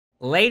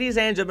Ladies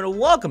and gentlemen,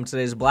 welcome to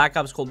today's Black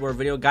Ops Cold War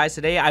video. Guys,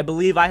 today I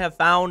believe I have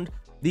found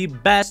the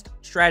best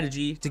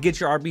strategy to get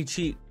your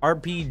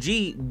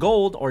RPG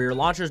gold or your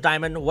launcher's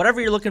diamond,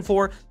 whatever you're looking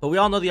for. But we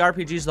all know the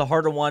RPG is the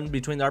harder one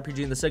between the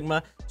RPG and the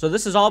Sigma. So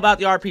this is all about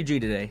the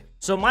RPG today.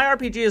 So my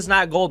RPG is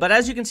not gold, but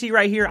as you can see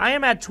right here, I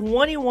am at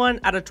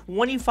 21 out of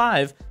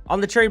 25 on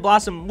the Cherry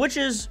Blossom, which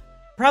is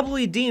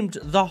probably deemed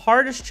the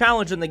hardest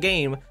challenge in the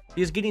game,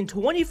 because getting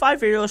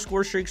 25 aerial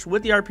score streaks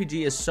with the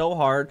RPG is so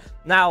hard.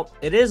 Now,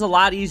 it is a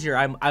lot easier.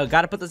 I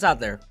gotta put this out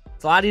there.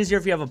 It's a lot easier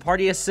if you have a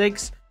party of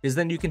 6, because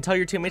then you can tell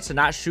your teammates to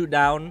not shoot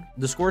down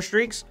the score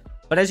streaks.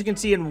 But as you can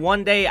see, in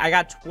one day, I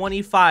got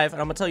 25,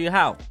 and I'm gonna tell you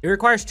how. It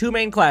requires 2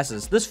 main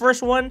classes. This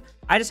first one,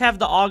 I just have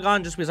the AUG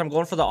on just because I'm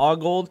going for the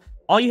AUG gold.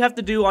 All you have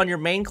to do on your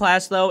main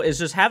class, though, is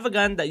just have a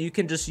gun that you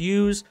can just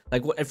use.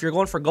 Like, if you're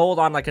going for gold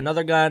on, like,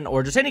 another gun,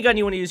 or just any gun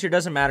you want to use here,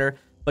 doesn't matter.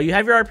 But you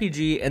have your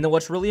RPG, and then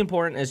what's really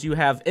important is you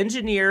have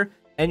Engineer,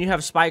 and you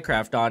have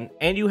Spycraft on,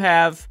 and you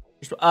have,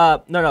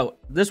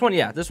 this one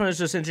is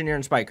just Engineer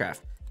and Spycraft.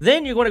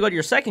 Then you're going to go to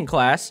your second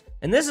class,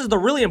 and this is the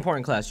really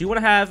important class. You want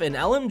to have an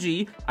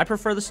LMG. I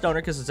prefer the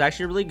Stoner because it's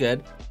actually really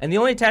good, and the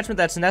only attachment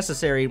that's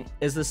necessary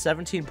is the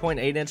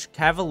 17.8-inch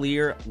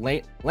Cavalier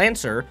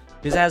Lancer,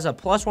 because it has a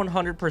plus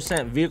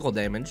 100% vehicle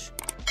damage.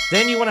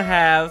 Then you want to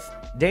have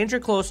Danger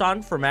Close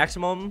on for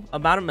maximum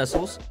amount of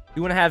missiles.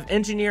 You want to have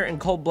Engineer and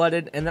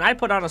Cold-Blooded, and then I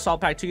put on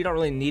Assault Pack too. You don't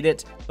really need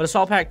it, but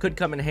Assault Pack could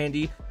come in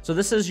handy. So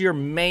this is your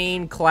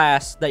main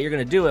class that you're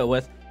going to do it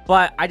with,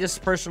 but I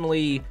just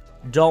personally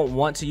don't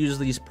want to use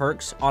these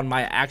perks on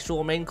my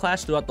actual main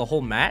class throughout the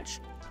whole match.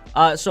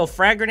 So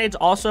frag grenades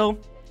also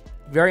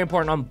very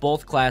important on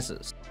both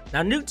classes.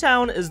 Now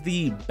Nuketown is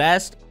the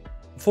best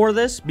for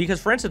this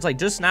because, for instance, like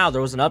just now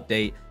there was an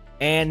update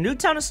and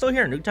Nuketown is still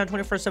here. Nuketown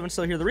 24/7 is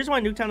still here. The reason why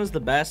Nuketown is the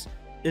best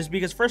is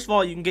because, first of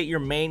all, you can get your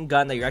main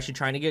gun that you're actually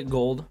trying to get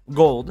gold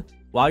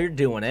while you're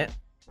doing it.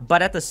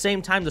 But at the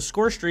same time, the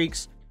score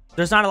streaks,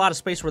 there's not a lot of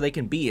space where they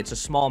can be. It's a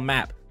small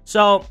map.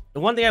 So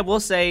the one thing I will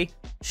say,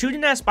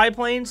 shooting at spy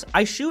planes,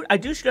 I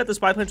do shoot at the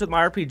spy planes with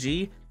my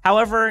RPG.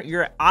 However,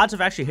 your odds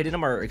of actually hitting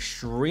them are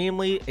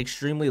extremely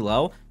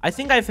low. I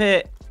think I've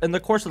hit, in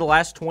the course of the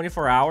last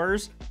 24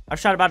 hours, I've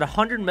shot about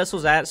 100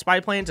 missiles at spy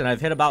planes, and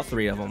I've hit about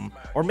 3 of them.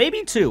 Or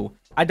maybe 2.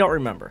 I don't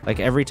remember. Like,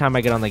 every time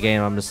I get on the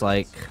game, I'm just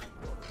like,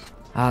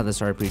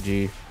 this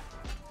RPG.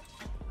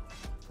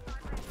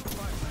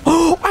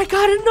 Oh, I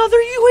got another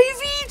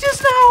UAV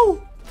just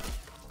now!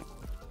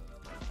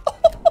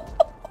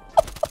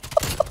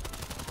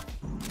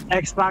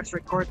 Xbox,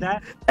 record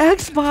that.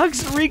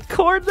 Xbox,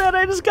 record that.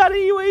 I just got a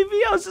UAV.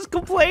 I was just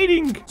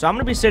complaining. So I'm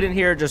going to be sitting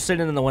here, just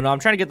sitting in the window. I'm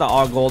trying to get the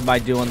all gold by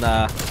doing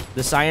the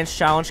science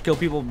challenge, kill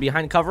people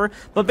behind cover.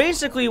 But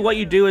basically what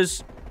you do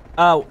is,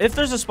 if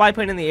there's a spy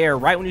plane in the air,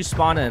 right when you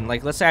spawn in,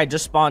 like let's say I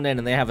just spawned in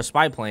and they have a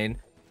spy plane,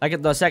 like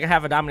at the second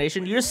half of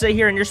domination, you just sit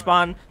here in your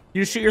spawn,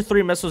 you shoot your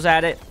 3 missiles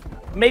at it.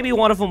 Maybe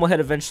one of them will hit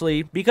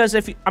eventually, because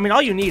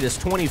all you need is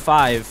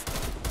 25.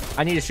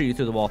 I need to shoot you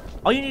through the wall.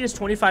 All you need is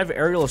 25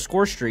 aerial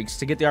score streaks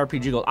to get the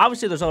RPG gold.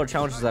 Obviously, there's other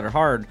challenges that are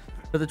hard,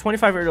 but the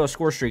 25 aerial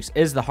score streaks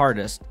is the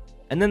hardest.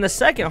 And then the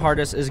second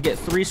hardest is get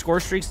 3 score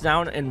streaks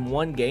down in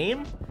one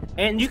game.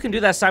 And you can do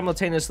that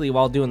simultaneously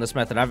while doing this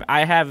method.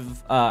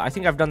 I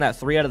think I've done that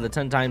 3 out of the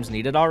 10 times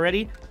needed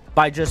already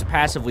by just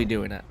passively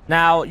doing it.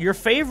 Now, your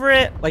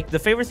favorite, the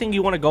favorite thing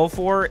you want to go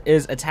for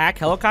is attack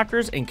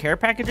helicopters and care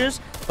packages.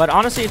 But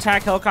honestly,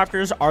 attack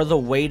helicopters are the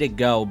way to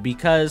go,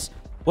 because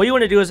what you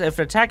want to do is, if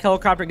an attack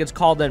helicopter gets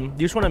called in, you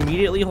just want to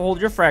immediately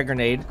hold your frag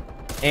grenade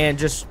and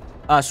just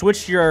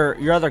switch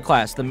your other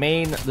class,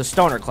 the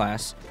Stoner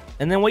class.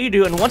 And then what you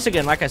do, and once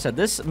again, like I said,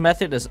 this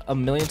method is a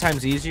million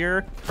times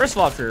easier. First of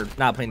all, if you're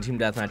not playing Team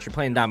Deathmatch, you're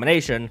playing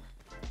Domination.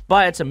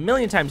 But it's a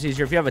million times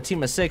easier if you have a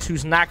team of 6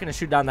 who's not going to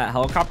shoot down that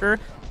helicopter.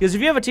 Because if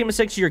you have a team of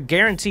 6, you're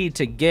guaranteed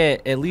to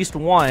get at least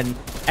 1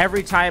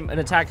 every time an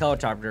attack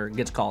helicopter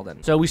gets called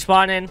in. So we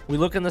spawn in, we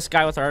look in the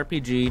sky with our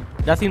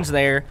RPG, nothing's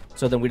there,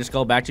 so then we just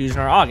go back to using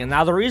our AUG. And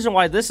now the reason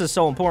why this is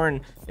so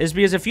important is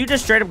because if you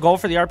just straight up go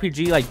for the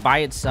RPG by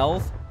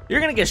itself, you're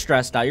going to get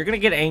stressed out. You're going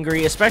to get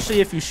angry,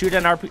 especially if you shoot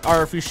your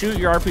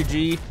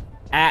RPG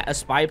at a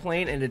spy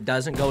plane and it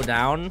doesn't go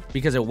down,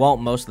 because it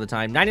won't most of the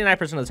time.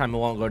 99% of the time it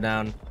won't go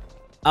down.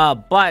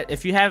 But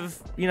if you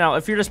have,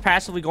 if you're just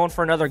passively going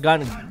for another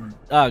gun,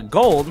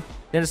 gold,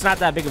 then it's not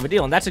that big of a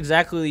deal. And that's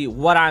exactly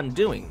what I'm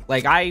doing.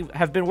 Like, I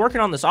have been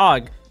working on this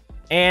AUG,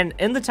 and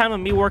in the time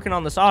of me working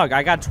on this AUG,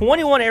 I got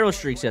 21 arrow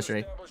streaks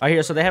yesterday. Right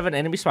here, so they have an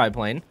enemy spy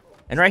plane.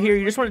 And right here,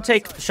 you just want to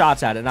take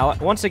shots at it. Now,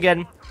 once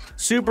again,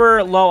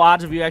 super low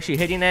odds of you actually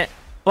hitting it,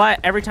 but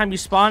every time you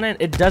spawn in,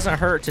 it doesn't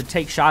hurt to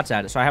take shots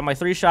at it. So I have my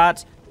 3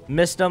 shots.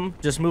 Missed them,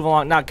 just move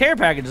along. Now, care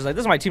packages, this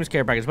is my team's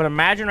care package, but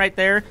imagine right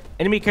there,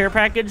 enemy care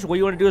package, what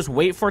you want to do is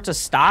wait for it to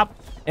stop,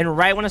 and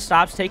right when it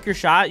stops, take your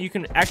shot. You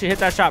can actually hit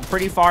that shot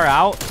pretty far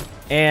out,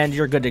 and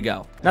you're good to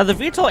go. Now, the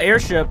VTOL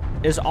airship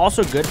is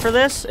also good for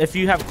this if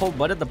you have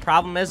cold-blooded. The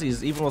problem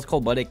is even with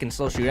cold-blooded, it can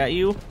still shoot at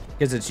you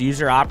because it's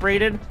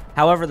user-operated.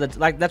 However,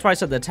 that's why I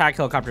said the attack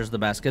helicopter is the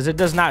best, because it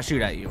does not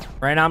shoot at you.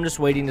 Right now, I'm just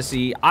waiting to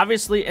see.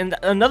 Obviously, and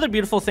another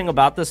beautiful thing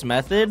about this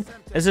method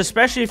is,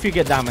 especially if you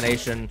get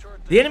domination,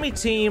 the enemy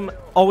team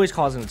always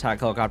calls an attack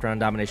helicopter on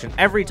domination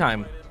every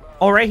time.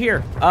 Oh, right here.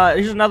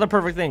 Here's another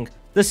perfect thing.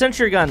 The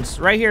sentry guns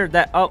right here.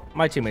 Oh,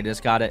 my teammate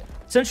just got it.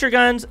 Sentry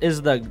guns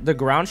is the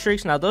ground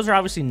streaks. Now, those are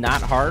obviously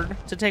not hard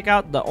to take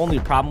out. The only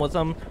problem with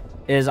them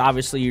is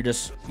obviously you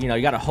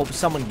got to hope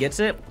someone gets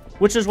it,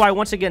 which is why,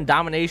 once again,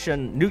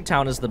 Domination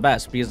Nuketown is the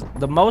best, because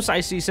the most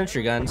I see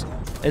sentry guns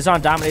is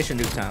on Domination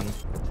Nuketown.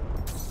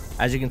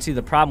 As you can see,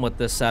 the problem with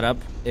this setup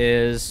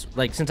is,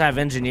 like, since I have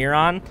Engineer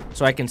on,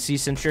 so I can see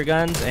sentry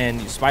guns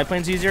and spy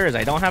planes easier, is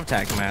I don't have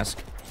Tac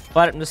Mask.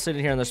 But I'm just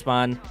sitting here in the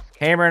spawn,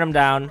 hammering them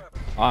down.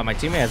 Oh, my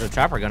teammate has a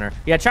chopper gunner.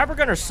 Yeah, chopper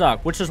gunners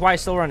suck, which is why I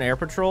still run air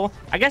patrol.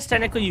 I guess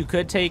technically you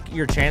could take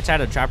your chance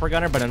at a chopper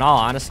gunner, but in all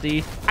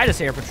honesty, I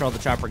just air patrol the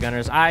chopper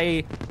gunners.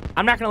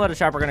 I'm not gonna let a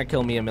chopper gunner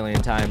kill me a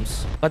million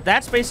times. But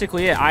that's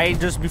basically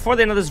it. Before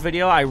the end of this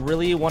video, I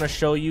really want to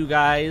show you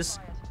guys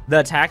the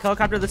attack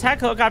helicopter. The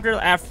attack helicopter,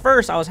 at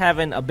first, I was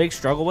having a big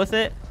struggle with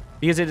it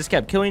because it just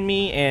kept killing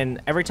me,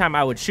 and every time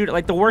I would shoot it,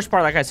 like, the worst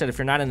part, like I said, if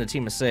you're not in a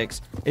team of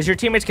 6, is your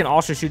teammates can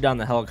also shoot down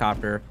the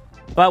helicopter.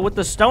 But with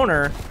the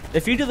stoner,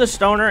 if you do the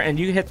stoner and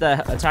you hit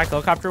the attack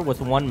helicopter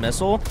with one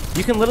missile,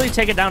 you can literally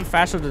take it down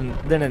faster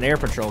than an air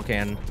patrol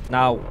can.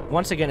 Now,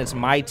 once again, it's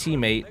my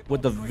teammate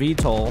with the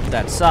VTOL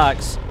that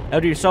sucks. That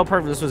would be so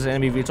perfect if this was an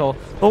enemy VTOL.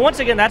 But once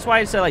again, that's why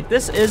I said, like,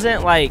 this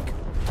isn't like,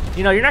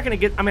 you know, you're not going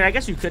to get, I mean, I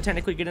guess you could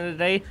technically get in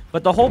today,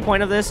 but the whole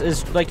point of this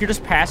is, like, you're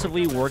just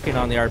passively working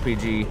on the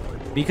RPG,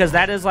 because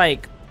that is,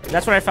 like,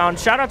 that's what I found.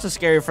 Shout out to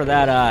Scary for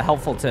that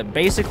helpful tip.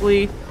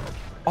 Basically,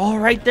 oh,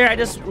 right there,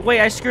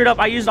 I screwed up.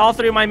 I used all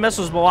 3 of my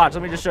missiles, but watch,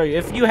 let me just show you.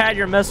 If you had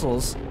your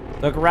missiles,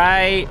 look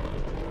right,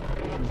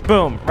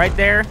 boom, right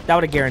there, that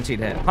would have guaranteed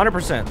hit.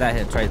 100% that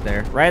hits right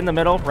there. Right in the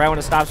middle, right when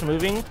it stops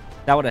moving,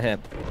 that would have hit.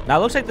 Now,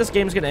 it looks like this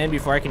game's going to end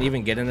before I can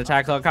even get an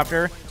attack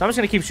helicopter, so I'm just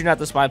going to keep shooting at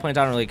the spy planes.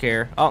 I don't really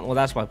care. Oh, well,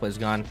 that spy plane's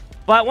gone.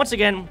 But once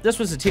again, this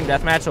was a team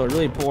deathmatch, so a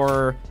really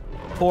poor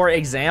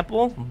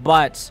example.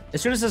 But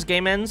as soon as this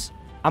game ends,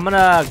 I'm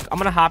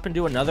gonna hop and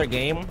do another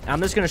game.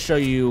 I'm just gonna show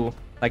you,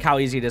 like, how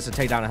easy it is to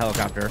take down a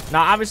helicopter.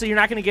 Now, obviously, you're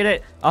not gonna get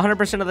it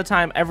 100% of the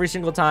time, every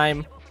single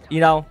time, you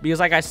know, because,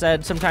 like I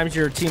said, sometimes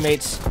your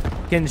teammates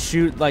can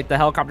shoot, like, the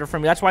helicopter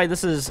from you. That's why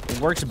this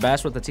works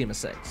best with a team of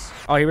 6.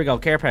 Oh, here we go,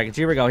 care package.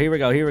 Here we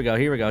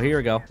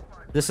go.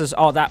 This is,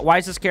 why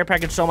is this care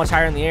package so much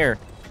higher in the air?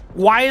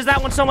 Why is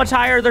that one so much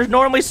higher? There's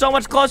normally so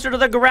much closer to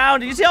the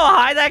ground. Do you see how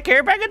high that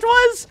care package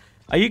was?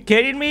 Are you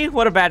kidding me?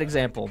 What a bad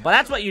example. But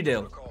that's what you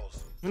do.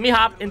 Let me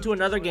hop into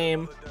another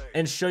game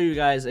and show you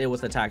guys it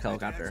with attack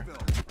helicopter.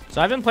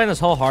 So I've been playing this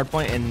whole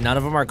hardpoint, and none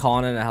of them are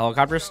calling in a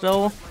helicopter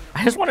still.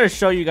 I just wanted to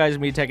show you guys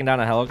me taking down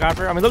a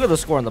helicopter. I mean, look at the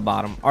score on the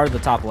bottom, or the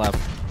top left,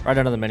 right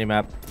under the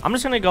minimap. I'm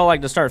just gonna go,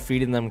 like, to start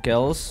feeding them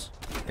kills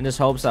in just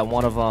hopes that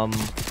one of them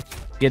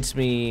gets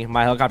me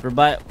my helicopter.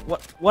 But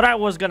what I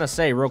was gonna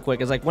say real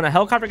quick is, like, when a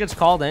helicopter gets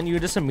called in, you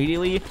just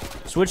immediately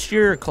switch to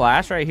your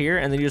class right here,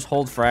 and then you just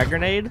hold frag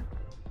grenade.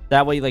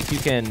 That way, like, you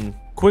can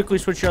quickly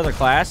switch your other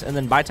class, and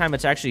then by the time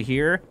it's actually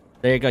here,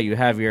 there you go, you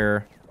have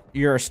your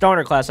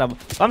stoner class up.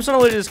 I'm just gonna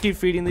literally just keep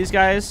feeding these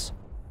guys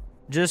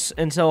just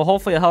until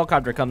hopefully a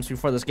helicopter comes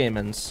before this game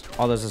ends.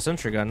 Oh, there's a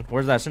sentry gun.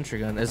 Where's that sentry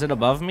gun? Is it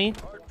above me?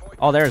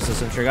 Oh, there's the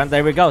sentry gun.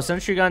 There we go.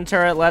 Sentry gun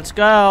turret. Let's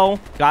go.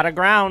 Got a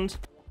ground.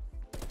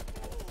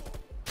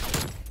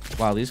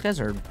 Wow, these guys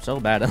are so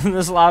bad in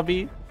this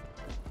lobby.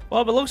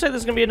 Well, but it looks like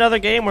there's gonna be another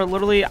game where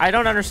literally I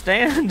don't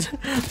understand.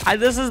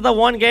 This is the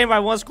one game I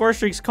want score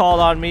streaks called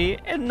on me,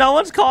 and no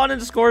one's calling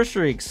in score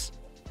streaks.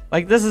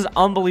 Like, this is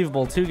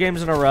unbelievable. 2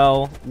 games in a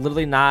row,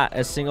 literally not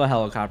a single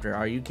helicopter.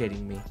 Are you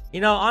kidding me?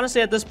 You know,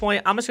 honestly, at this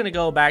point, I'm just gonna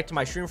go back to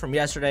my stream from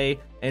yesterday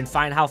and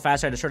find how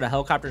fast I destroyed a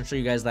helicopter and show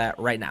you guys that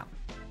right now.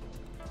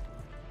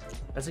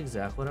 That's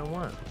exactly what I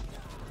want.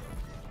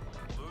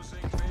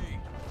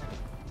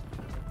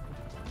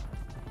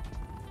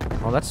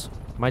 Oh, that's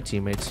my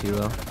teammate's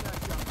hero.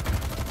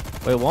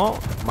 Wait,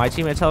 won't my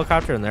teammate's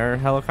helicopter and their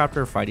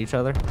helicopter fight each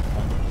other?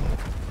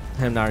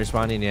 Him not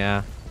responding,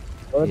 yeah.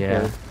 Okay.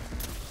 Yeah.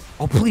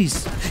 Oh,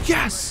 please.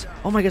 Yes!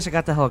 Oh my gosh, I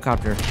got the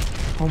helicopter.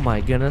 Oh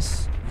my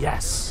goodness.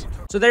 Yes.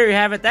 So there you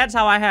have it. That's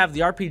how I have the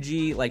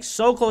RPG, like,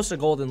 so close to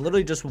gold in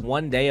literally just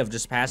one day of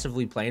just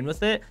passively playing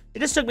with it. It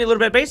just took me a little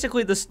bit.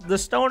 Basically, the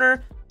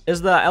stoner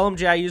is the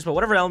LMG I use, but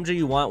whatever LMG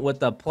you want with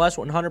the plus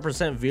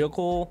 100%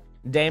 vehicle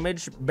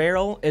damage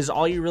barrel is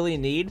all you really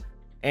need.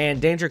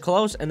 And danger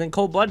close, and then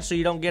cold blood so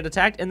you don't get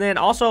attacked. And then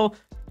also,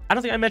 I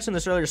don't think I mentioned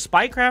this earlier,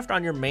 spycraft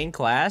on your main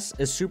class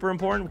is super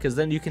important, because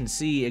then you can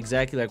see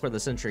exactly, like, where the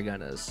sentry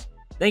gun is.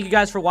 Thank you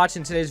guys for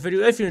watching today's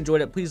video. If you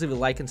enjoyed it, please leave a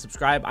like and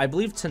subscribe. I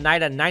believe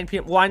tonight at 9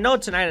 p.m. Well, I know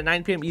tonight at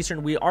 9 p.m.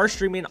 Eastern, we are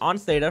streaming on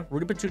Theta,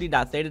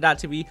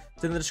 RudeyPaTudey.theta.tv.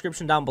 It's in the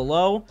description down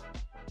below.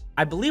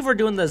 I believe we're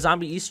doing the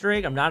zombie Easter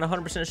egg. I'm not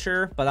 100%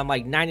 sure, but I'm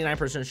like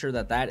 99% sure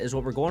that that is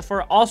what we're going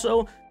for.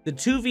 Also, the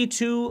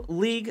 2v2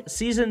 League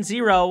Season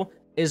 0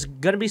 is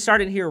going to be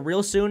starting here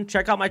real soon.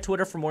 Check out my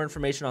Twitter for more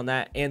information on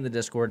that and the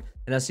Discord.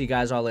 And I'll see you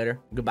guys all later.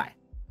 Goodbye.